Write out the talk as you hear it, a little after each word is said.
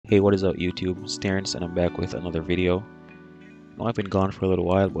Hey, what is up YouTube? It's Terrence and I'm back with another video. I've been gone for a little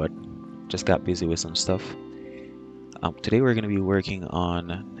while, but just got busy with some stuff. Today we're going to be working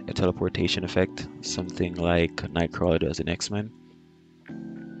on a teleportation effect, something like Nightcrawler does in X-Men.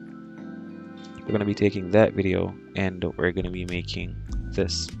 We're going to be taking that video and we're going to be making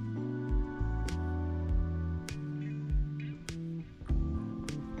this.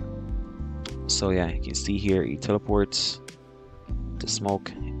 So yeah, you can see here he teleports to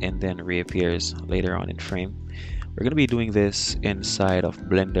smoke and then reappears later on in frame. We're going to be doing this inside of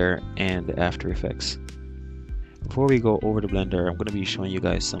Blender and After Effects. Before we go over to Blender, I'm going to be showing you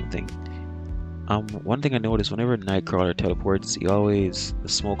guys something. One thing I noticed whenever Nightcrawler teleports, the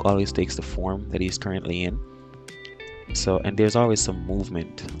smoke always takes the form that he's currently in. And there's always some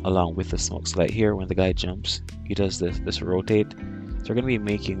movement along with the smoke. So like here, when the guy jumps, he does this rotate. So we're going to be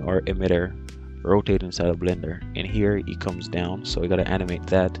making our emitter rotate inside of Blender, and here he comes down, so we got to animate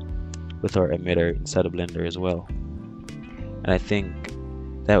that with our emitter inside of Blender as well. And I think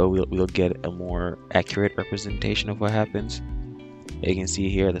that way we'll get a more accurate representation of what happens. You can see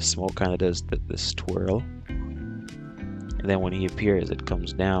here the smoke kind of does this twirl, and then when he appears it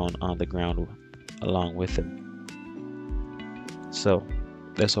comes down on the ground along with him. So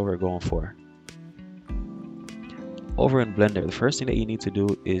that's what we're going for. Over in Blender, the first thing that you need to do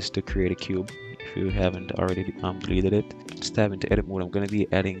is to create a cube. If you haven't already deleted it, just tab into edit mode. I'm going to be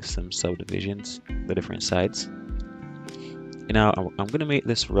adding some subdivisions, the different sides. And now I'm going to make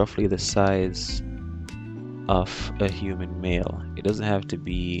this roughly the size of a human male. It doesn't have to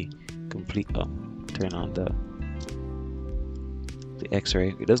be complete. Turn on the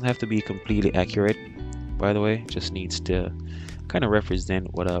X-ray. It doesn't have to be completely accurate, by the way. It just needs to kind of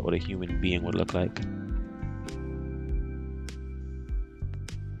represent what a human being would look like.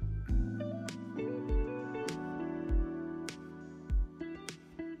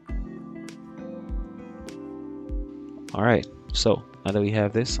 Alright, so now that we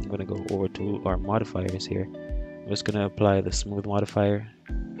have this, I'm going to go over to our modifiers here. I'm just going to apply the smooth modifier.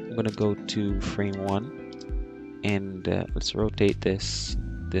 I'm going to go to frame 1 and let's rotate this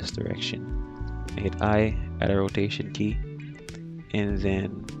direction. Hit I, add a rotation key, and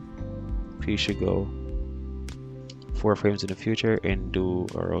then we should go 4 frames in the future and do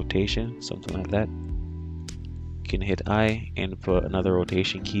a rotation, something like that. You can hit I and put another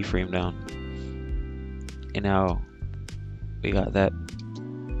rotation keyframe down. And now we got that.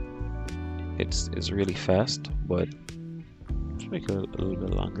 It's really fast, but let's make it a little bit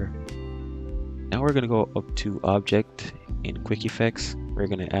longer. Now we're gonna go up to Object in Quick Effects. We're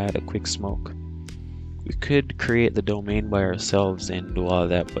gonna add a quick smoke. We could create the domain by ourselves and do all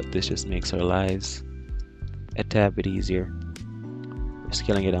that, but this just makes our lives a tad bit easier. We're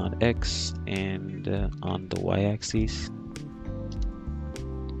scaling it on X and on the Y axis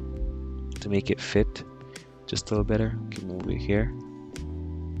to make it fit just a little better. We can move it here.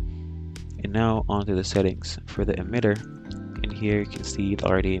 And now onto the settings for the emitter. In here you can see it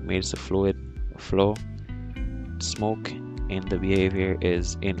already made us a fluid, a flow, smoke, and the behavior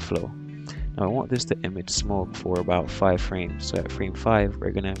is inflow. Now I want this to emit smoke for about 5 frames. So at frame 5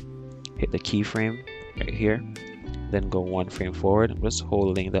 we're gonna hit the keyframe right here, then go 1 frame forward. I'm just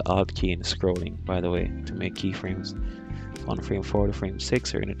holding the Alt key and scrolling, by the way, to make keyframes. On frame 4 to frame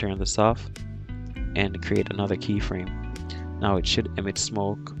 6 we're gonna turn this off and create another keyframe. Now it should emit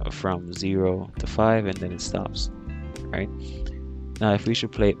smoke from 0 to 5 and then it stops. Right? Now if we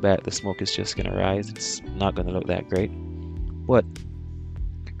should play it back, the smoke is just gonna rise. It's not gonna look that great. But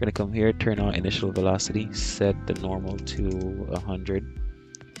we're gonna come here, turn on initial velocity, set the normal to 100.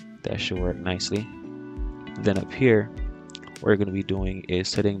 That should work nicely. Then up here, what we're gonna be doing is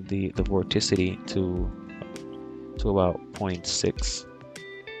setting the vorticity to about 0.6.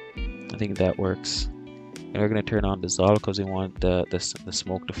 I think that works. And we're going to turn on dissolve because we want the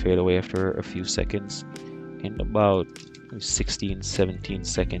smoke to fade away after a few seconds. In about 16-17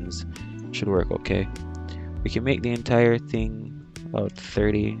 seconds should work okay. We can make the entire thing about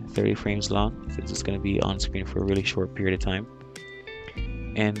 30 frames long since it's going to be on screen for a really short period of time.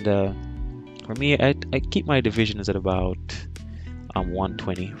 And for me, I keep my divisions at about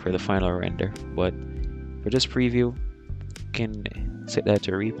 120 for the final render. But for this preview, you can set that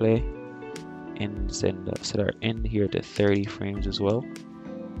to replay and set our end here to 30 frames as well,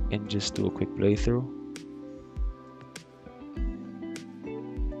 and just do a quick playthrough,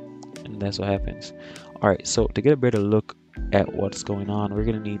 and that's what happens. Alright, so to get a better look at what's going on, we're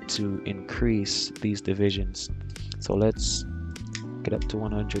going to need to increase these divisions. So let's get up to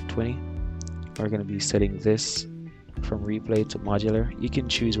 120. We're going to be setting this from replay to modular. You can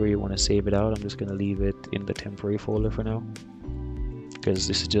choose where you want to save it out. I'm just going to leave it in the temporary folder for now. because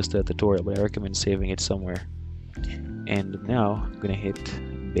this is just a tutorial, but I recommend saving it somewhere. And now I'm gonna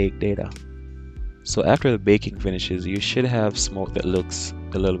hit bake data. So after the baking finishes, you should have smoke that looks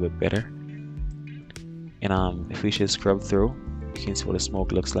a little bit better. And if we should scrub through, you can see what the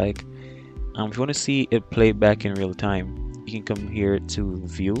smoke looks like. If you want to see it play back in real time, you can come here to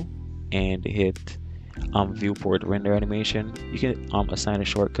view and hit viewport render animation. You can assign a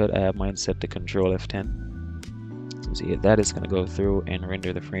shortcut. I have mine set to Control F10. So see, that is going to go through and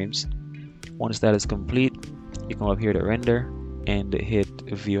render the frames. Once that is complete, you come up here to render and hit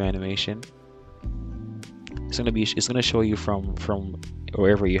view animation. It's going to show you from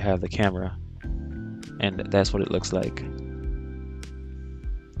wherever you have the camera, and that's what it looks like.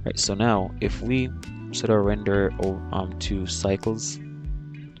 Right, so now if we set our render to cycles,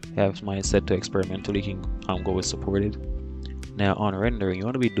 have mine set to experimental, you can go with supported. Now on render, you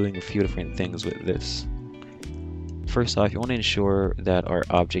want to be doing a few different things with this. First off, you want to ensure that our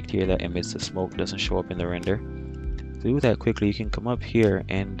object here that emits the smoke doesn't show up in the render. To do that quickly, you can come up here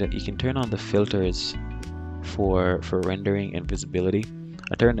and you can turn on the filters for rendering and visibility.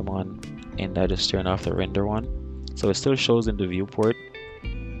 I turn them on and I just turn off the render one, so it still shows in the viewport,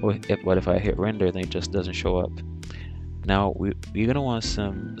 but if I hit render, then it just doesn't show up. Now we're gonna want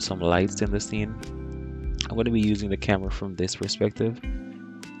some lights in the scene. I'm gonna be using the camera from this perspective,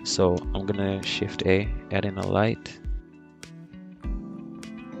 so I'm gonna Shift A, add in a light,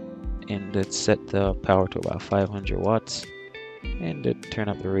 and let's set the power to about 500 watts, and turn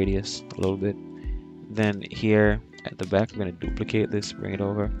up the radius a little bit. Then here at the back, we're gonna duplicate this, bring it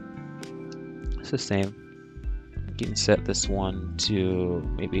over. It's the same. You can set this one to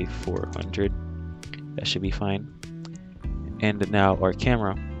maybe 400. That should be fine. And now our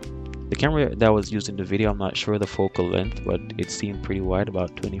camera. The camera that was used in the video, I'm not sure the focal length, but it seemed pretty wide,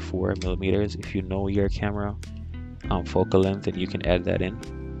 about 24 millimeters. If you know your camera focal length, then you can add that in.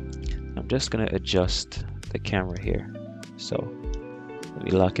 I'm just gonna adjust the camera here. So let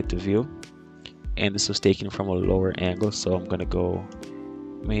me lock it to view. And this was taken from a lower angle, so I'm gonna go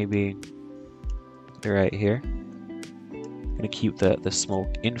maybe right here. I'm gonna keep the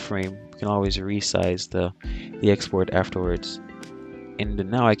smoke in frame. You can always resize the export afterwards. And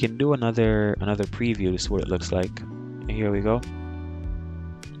now I can do another preview to see what it looks like. And here we go.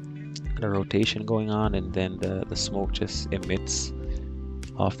 The rotation going on, and then the smoke just emits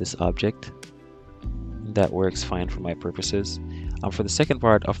off this object. That works fine for my purposes. For the second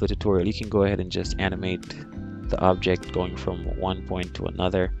part of the tutorial, you can go ahead and just animate the object going from one point to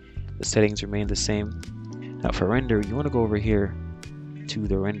another. The settings remain the same. Now for render, you want to go over here to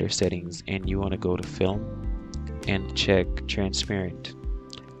the render settings, and you want to go to film and check transparent.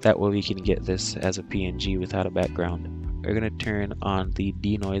 That way we can get this as a PNG without a background. We're going to turn on the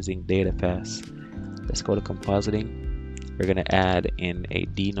denoising data pass. Let's go to compositing. We're going to add in a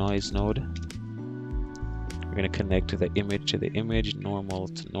denoise node. We're going to connect to the image, normal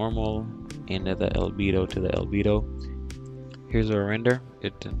to normal, and the albedo to the albedo. Here's our render.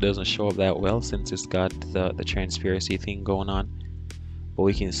 It doesn't show up that well since it's got the transparency thing going on, but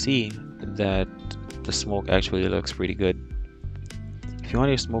we can see that the smoke actually looks pretty good. If you want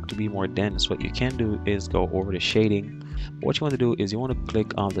your smoke to be more dense, what you can do is go over to shading. What you want to do is you want to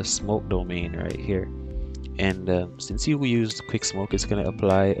click on the smoke domain right here, and since you used quick smoke, it's going to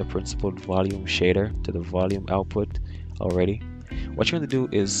apply a principled volume shader to the volume output already. What you want to do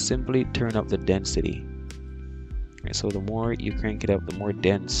is simply turn up the density. Right, so the more you crank it up, the more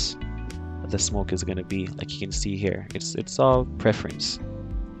dense the smoke is going to be. Like you can see here, it's all preference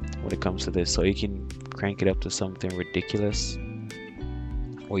when it comes to this. So you can crank it up to something ridiculous,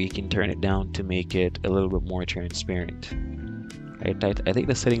 or you can turn it down to make it a little bit more transparent. Right, I think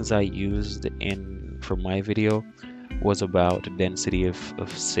the settings I used for my video was about a density of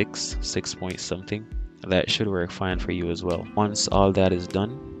 6 point something. That should work fine for you as well. Once all that is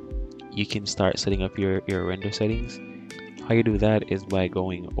done, you can start setting up your render settings. How you do that is by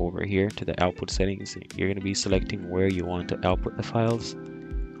going over here to the output settings. You're going to be selecting where you want to output the files.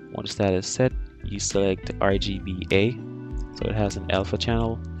 Once that is set, you select RGBA, so it has an alpha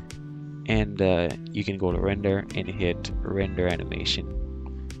channel, and you can go to render and hit render animation.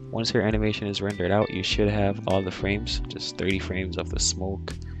 Once your animation is rendered out, you should have all the frames, just 30 frames of the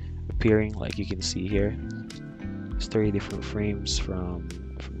smoke appearing, like you can see here. There's 30 different frames from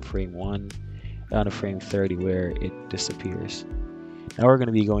frame 1 down to frame 30 where it disappears. Now we're going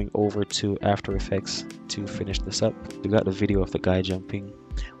to be going over to After Effects to finish this up. We got the video of the guy jumping.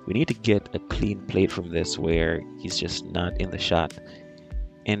 We need to get a clean plate from this where he's just not in the shot.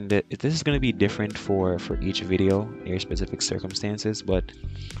 And this is going to be different for each video in your specific circumstances, but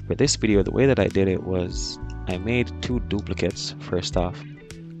for this video, the way that I did it was I made two duplicates. First off,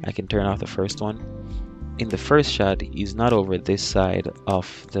 I can turn off the first one. In the first shot, he's not over this side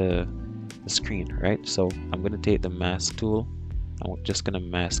of the screen, right? So I'm going to take the mask tool. I'm just going to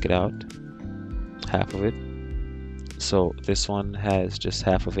mask it out, half of it. So this one has just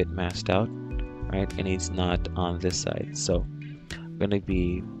half of it masked out, right? And it's not on this side. So I'm going to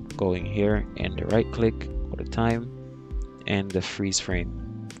be going here and right click, go to time, and the freeze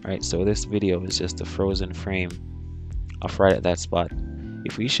frame, right? So this video is just a frozen frame of right at that spot.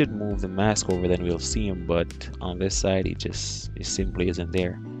 If we should move the mask over, then we'll see him, but on this side it simply isn't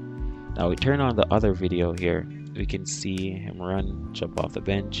there. Now we turn on the other video here, we can see him run, jump off the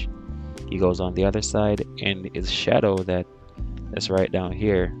bench. He goes on the other side, and his shadow that's right down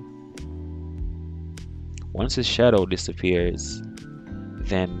here, once his shadow disappears,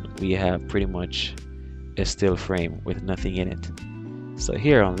 then we have pretty much a still frame with nothing in it. So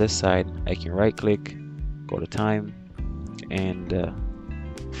here on this side, I can right click, go to time, and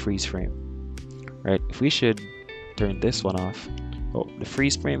freeze frame, right? If we should turn this one off, the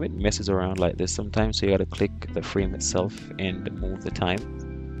freeze frame, it messes around like this sometimes, so you gotta click the frame itself and move the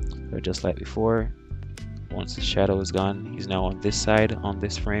time. So just like before, once the shadow is gone, he's now on this side on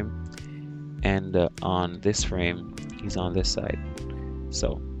this frame, and on this frame he's on this side.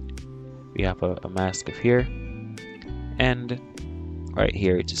 So we have a mask of here, and right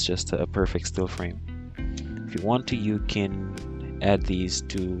here it's just a perfect still frame. If you want to, you can add these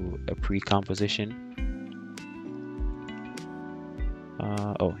to a pre-composition.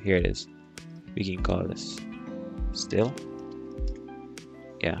 Oh, here it is. We can call this still.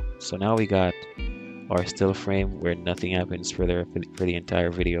 Yeah, so now we got our still frame where nothing happens for the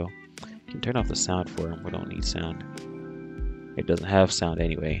entire video. You can turn off the sound for him. We don't need sound. It doesn't have sound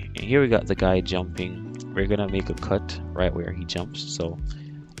anyway. And here we got the guy jumping. We're gonna make a cut right where he jumps. So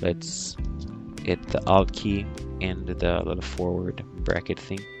let's hit the Alt key and the little forward bracket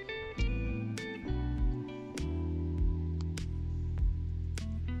thing.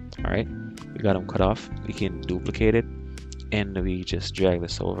 Alright, we got him cut off. We can duplicate it, and we just drag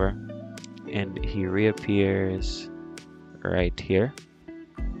this over, and he reappears right here.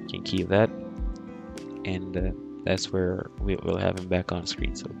 You can keep that, and that's where we'll have him back on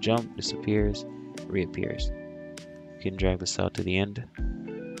screen. So jump, disappears, reappears. You can drag this out to the end.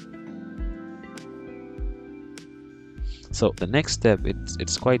 So the next step,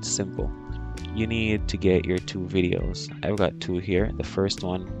 it's quite simple. You need to get your two videos. I've got two here. The first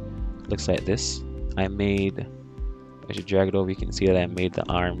one looks like this. I should drag it over. You can see that I made the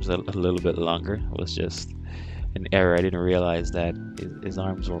arms a little bit longer. It was just an error. I didn't realize that his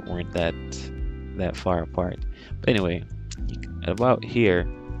arms weren't that far apart. But anyway, about here,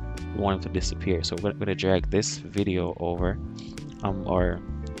 we want him to disappear. So we're going to drag this video over,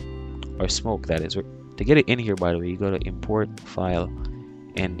 or smoke, that is. To get it in here, by the way, you go to import file,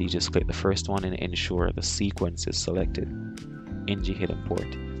 and you just click the first one and ensure the sequence is selected. And you hit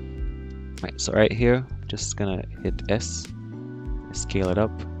import. Right, so right here, just gonna hit S, scale it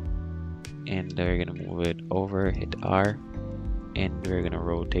up, and we're gonna move it over, hit R, and we're gonna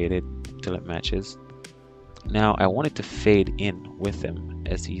rotate it till it matches. Now I want it to fade in with him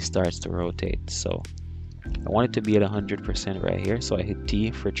as he starts to rotate, so I want it to be at 100% right here. So I hit T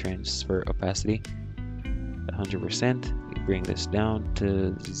for transfer opacity, 100%. We bring this down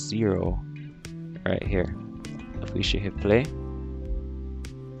to 0 right here. If we should hit play,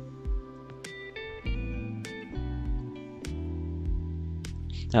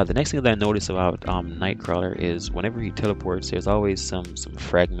 now the next thing that I notice about Nightcrawler is whenever he teleports, there's always some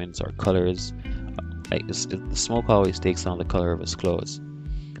fragments or colors. Like the smoke always takes on the color of his clothes.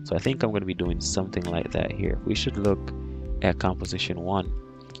 So I think I'm going to be doing something like that here. We should look at composition 1.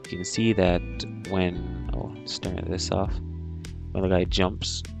 You can see that when, let's turn this off. When the guy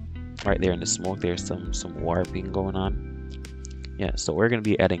jumps, right there in the smoke, there's some warping going on. Yeah, so we're going to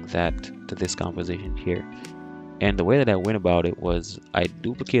be adding that to this composition here. And the way that I went about it was I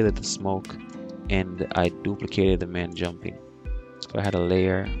duplicated the smoke and I duplicated the man jumping. So I had a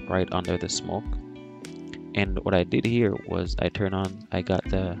layer right under the smoke. And what I did here was I got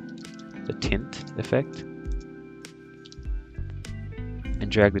the tint effect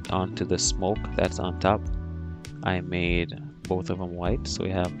and dragged it onto the smoke that's on top. I made both of them white, so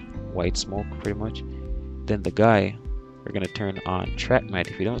we have white smoke pretty much. Then the guy, we're going to turn on track matte.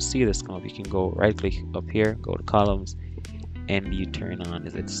 If you don't see this come up, you can go right click up here, go to columns, and you turn on,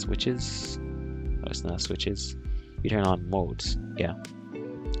 is it switches? No, it's not switches. You turn on modes. Yeah.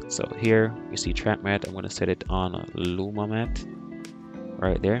 So here you see track matte. I'm going to set it on Luma matte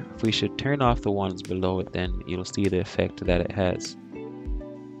right there. If we should turn off the ones below it, then you'll see the effect that it has.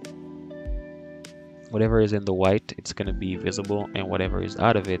 Whatever is in the white, it's going to be visible, and whatever is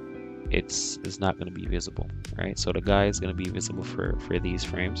out of it, it's not going to be visible. Right, so the guy is going to be visible for these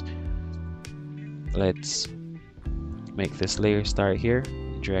frames. Let's make this layer start here,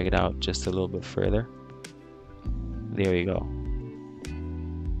 drag it out just a little bit further. There we go.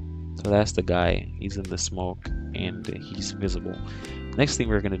 So that's the guy. He's in the smoke and he's visible. Next thing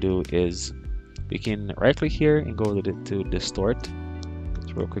we're going to do is we can right click here and go to distort.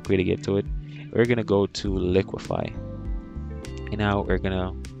 It's a real quick way to get to it. We're going to go to liquefy, and now we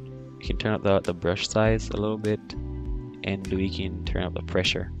can turn up the brush size a little bit, and we can turn up the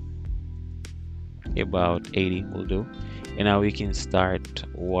pressure. About 80 will do. And now we can start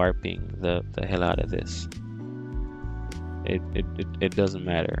warping the hell out of this. It doesn't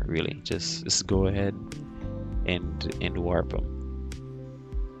matter really, just go ahead and warp them.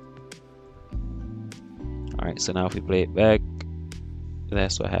 Alright, so now if we play it back,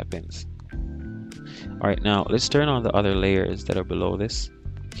 that's what happens. Alright, now let's turn on the other layers that are below this.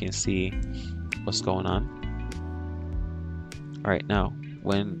 You can see what's going on. Alright, now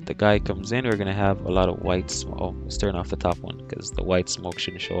when the guy comes in, we're gonna have a lot of white smoke. Oh, let's turn off the top one because the white smoke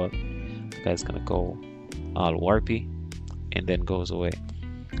shouldn't show up. The guy's gonna go all warpy and then goes away.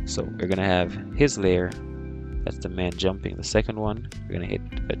 So we're gonna have his layer, that's the man jumping. The second one, we're gonna hit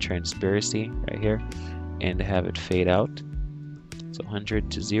a transparency right here and have it fade out. So 100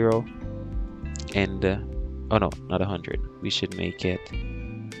 to 0, and oh no, not 100. We should make it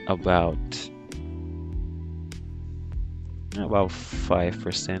about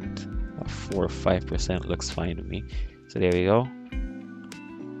 5%, 4 or 5% looks fine to me. So there we go.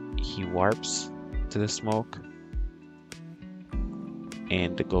 He warps to the smoke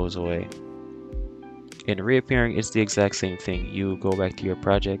and it goes away. And reappearing is the exact same thing. You go back to your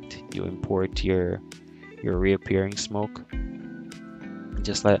project, you import your reappearing smoke.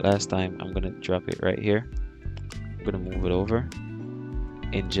 Just like last time, I'm gonna drop it right here. I'm gonna move it over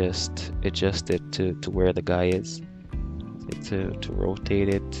and just adjust it to where the guy is. To rotate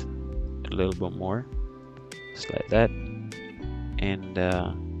it a little bit more, just like that, and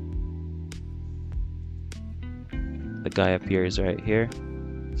the guy appears right here.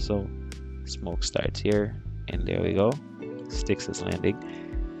 So smoke starts here, and there we go. Sticks is landing.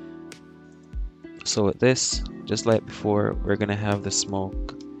 So with this, just like before, we're gonna have the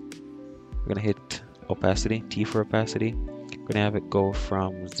smoke. We're gonna hit opacity, T for opacity. We're gonna have it go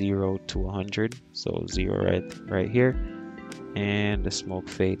from 0 to 100. So 0 right here. And the smoke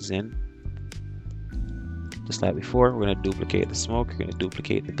fades in. Just like before, we're going to duplicate the smoke. We're going to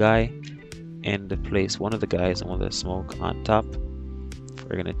duplicate the guy and place one of the guys and one of the smoke on top.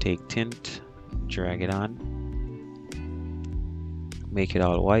 We're going to take tint, drag it on, make it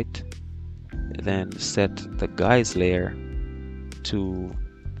all white, then set the guy's layer to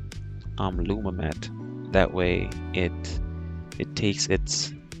Luma matte. That way it takes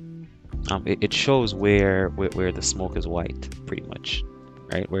its it shows where the smoke is white, pretty much,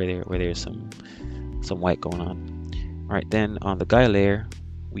 right? Where there's some white going on. All right, then on the guy layer,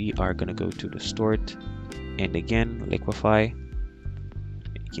 we are gonna go to distort, and again liquefy.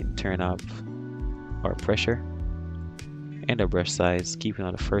 You can turn up our pressure and our brush size, keeping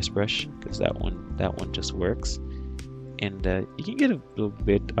on the first brush because that one just works. And you can get a little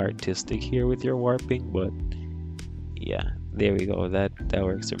bit artistic here with your warping, but yeah. There we go, that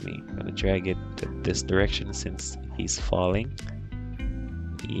works for me. I'm gonna drag it to this direction since he's falling.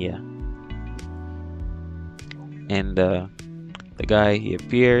 Yeah. And the guy, he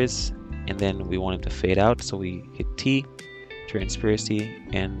appears, and then we want him to fade out, so we hit T, transparency,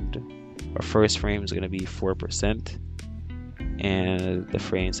 and our first frame is gonna be 4%. And the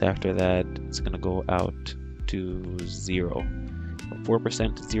frames after that, it's gonna go out to 0.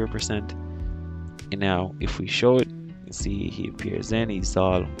 4% to 0%. And now if we show it, see he appears in, he's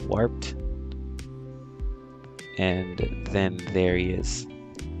all warped, and then there he is.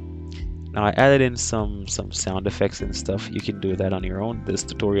 Now I added in some sound effects and stuff. You can do that on your own. This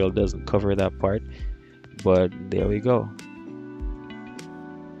tutorial doesn't cover that part, but there we go.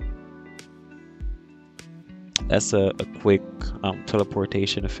 That's a quick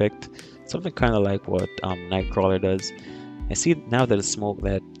teleportation effect, something kind of like what Nightcrawler does. I see now that the smoke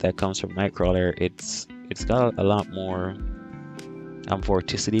that comes from Nightcrawler, it's got a lot more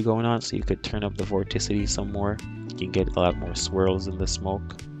vorticity going on, so you could turn up the vorticity some more. You can get a lot more swirls in the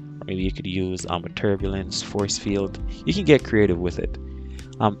smoke, or maybe you could use a turbulence, force field. You can get creative with it.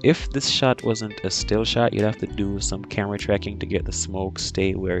 If this shot wasn't a still shot, you'd have to do some camera tracking to get the smoke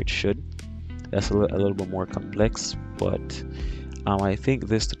stay where it should. That's a little bit more complex, but I think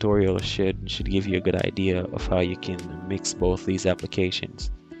this tutorial should give you a good idea of how you can mix both these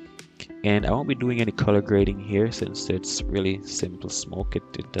applications. And I won't be doing any color grading here since it's really simple smoke.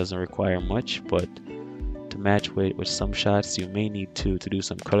 It doesn't require much, but to match with some shots, you may need to do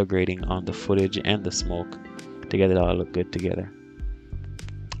some color grading on the footage and the smoke to get it all look good together.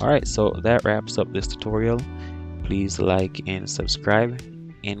 Alright, so that wraps up this tutorial. Please like and subscribe,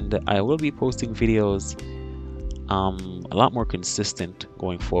 and I will be posting videos a lot more consistent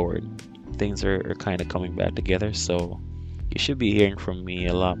going forward. Things are kind of coming back together, so you should be hearing from me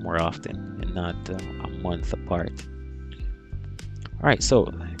a lot more often and not a month apart. Alright,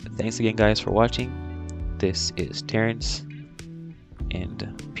 so thanks again guys for watching. This is Terrence,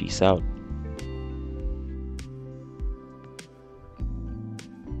 and peace out.